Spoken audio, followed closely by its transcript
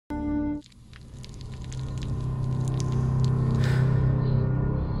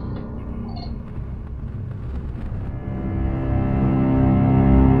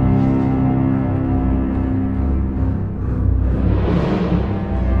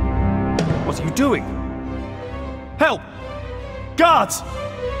What are you doing? Help! Guards!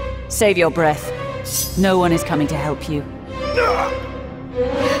 Save your breath. No one is coming to help you.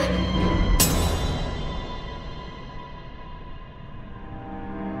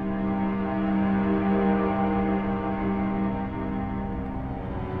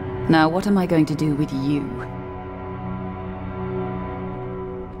 Now, what am I going to do with you?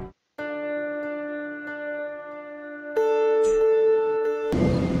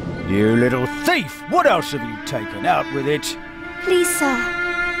 You little thief! What else have you taken? Out with it! Please, sir.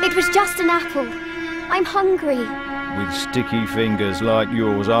 It was just an apple. I'm hungry. With sticky fingers like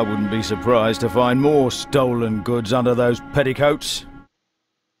yours, I wouldn't be surprised to find more stolen goods under those petticoats.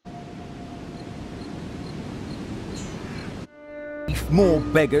 More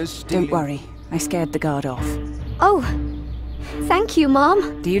beggars stealing. Don't worry. I scared the guard off. Oh, thank you,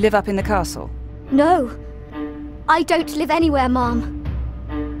 Mom. Do you live up in the castle? No, I don't live anywhere, Mom.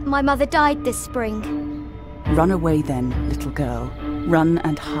 My mother died this spring. Run away then, little girl. Run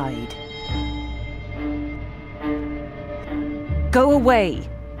and hide. Go away!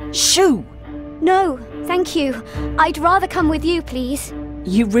 Shoo! No, thank you. I'd rather come with you, please.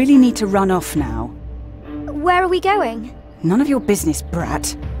 You really need to run off now. Where are we going? None of your business,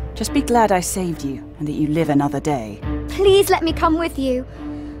 brat. Just be glad I saved you, and that you live another day. Please let me come with you.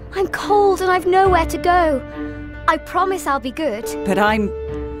 I'm cold and I've nowhere to go. I promise I'll be good. But I'm...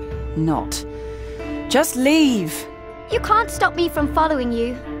 not. Just leave! You can't stop me from following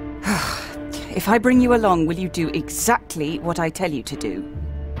you. If I bring you along, will you do exactly what I tell you to do?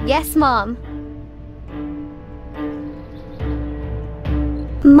 Yes, Mom.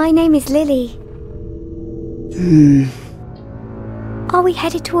 My name is Lilly. Are we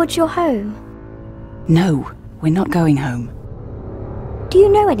headed towards your home? No, we're not going home. Do you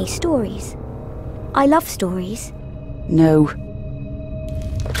know any stories? I love stories. No.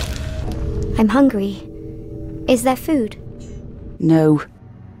 I'm hungry. Is there food? No.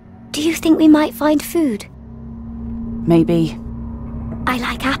 Do you think we might find food? Maybe. I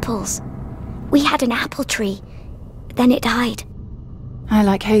like apples. We had an apple tree. Then it died. I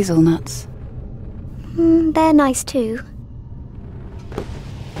like hazelnuts. They're nice too.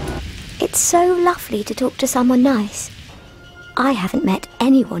 It's so lovely to talk to someone nice. I haven't met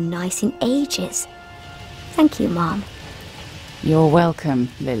anyone nice in ages. Thank you, Mom. You're welcome,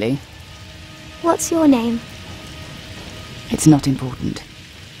 Lilly. What's your name? It's not important.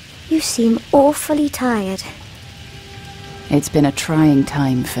 You seem awfully tired. It's been a trying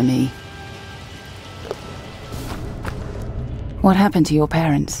time for me. What happened to your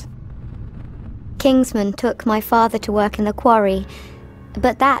parents? Kingsman took my father to work in the quarry,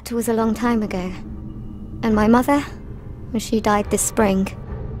 but that was a long time ago. And my mother? She died this spring.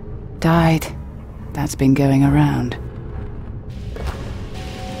 Died? That's been going around.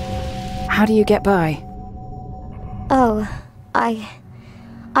 How do you get by? Oh,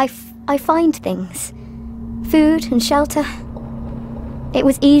 I find things. Food and shelter. It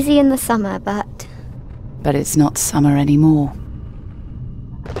was easy in the summer, but... But it's not summer anymore.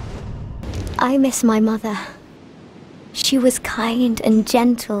 I miss my mother. She was kind and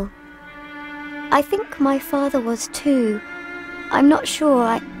gentle. I think my father was too. I'm not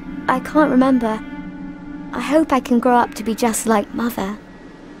sure. I can't remember. I hope I can grow up to be just like Mother.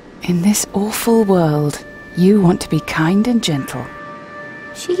 In this awful world, you want to be kind and gentle.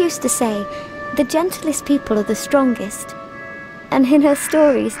 She used to say, the gentlest people are the strongest. And in her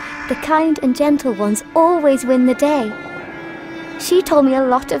stories, the kind and gentle ones always win the day. She told me a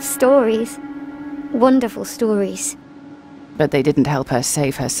lot of stories. Wonderful stories. But they didn't help her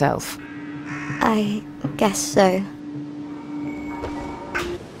save herself. I guess so.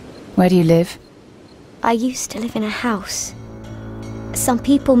 Where do you live? I used to live in a house. Some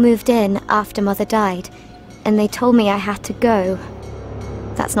people moved in after Mother died, and they told me I had to go.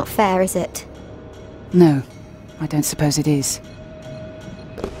 That's not fair, is it? No, I don't suppose it is.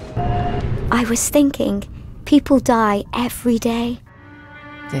 I was thinking, people die every day.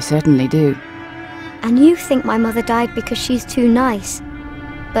 They certainly do. And you think my mother died because she's too nice.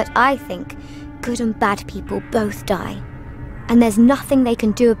 But I think good and bad people both die. And there's nothing they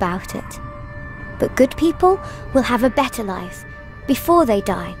can do about it. But good people will have a better life before they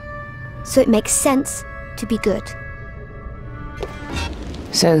die. So it makes sense to be good.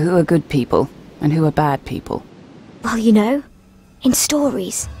 So who are good people and who are bad people? Well, you know, in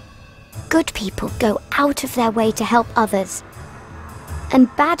stories, good people go out of their way to help others.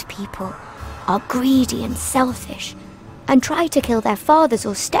 And bad people are greedy and selfish and try to kill their fathers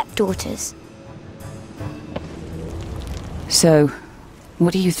or stepdaughters. So,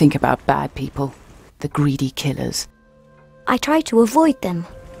 what do you think about bad people? The greedy killers? I try to avoid them.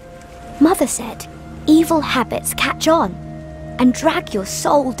 Mother said evil habits catch on and drag your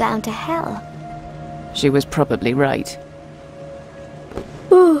soul down to hell. She was probably right.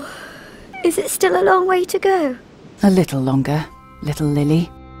 Ooh, is it still a long way to go? A little longer, little Lily.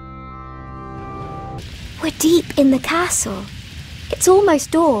 We're deep in the castle. It's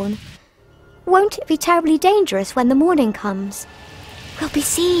almost dawn. Won't it be terribly dangerous when the morning comes? We'll be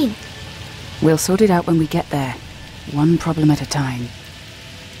seen. We'll sort it out when we get there. One problem at a time.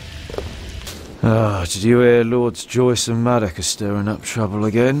 Ah, did you hear Lords Joyce and Maddock are stirring up trouble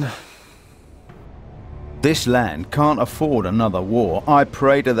again? This land can't afford another war. I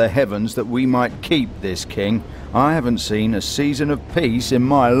pray to the heavens that we might keep this king. I haven't seen a season of peace in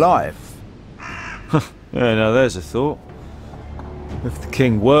my life. Yeah, now there's a thought. If the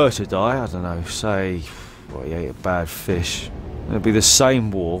king were to die, I don't know, say, well, he ate a bad fish, it'd be the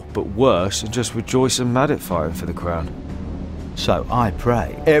same war, but worse, and just with Joyce and Maddock fighting for the crown. So I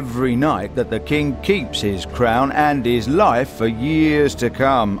pray every night that the king keeps his crown and his life for years to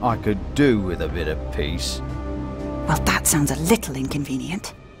come. I could do with a bit of peace. Well, that sounds a little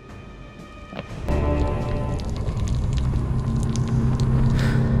inconvenient.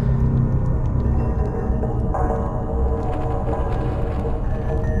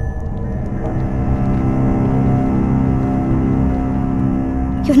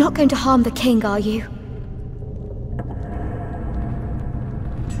 You're not going to harm the king, are you?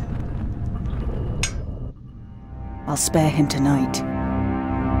 I'll spare him tonight.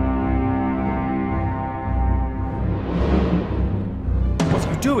 What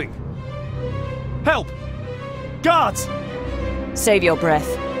are you doing? Help! Guards! Save your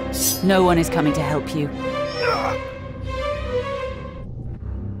breath. No one is coming to help you.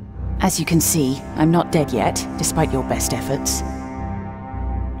 As you can see, I'm not dead yet, despite your best efforts.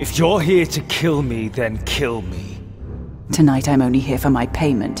 If you're here to kill me, then kill me. Tonight I'm only here for my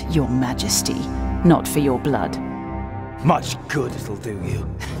payment, Your Majesty, not for your blood. Much good it'll do you.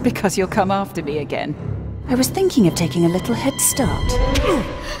 Because you'll come after me again. I was thinking of taking a little head start.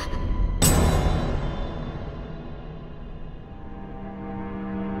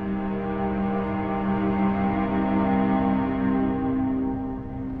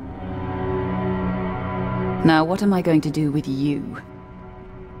 Now, what am I going to do with you?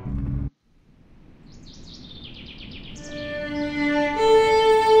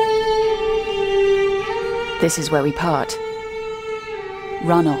 This is where we part.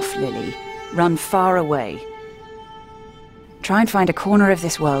 Run off, Lily. Run far away. Try and find a corner of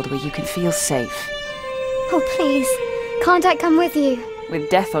this world where you can feel safe. Oh, please. Can't I come with you? With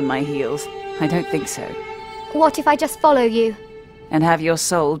death on my heels? I don't think so. What if I just follow you? And have your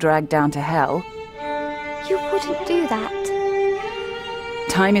soul dragged down to hell? You wouldn't do that.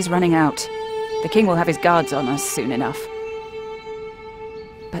 Time is running out. The king will have his guards on us soon enough.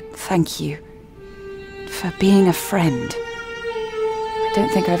 But thank you for being a friend. I don't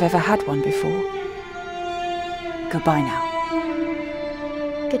think I've ever had one before. Goodbye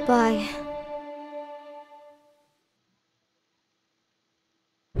now. Goodbye.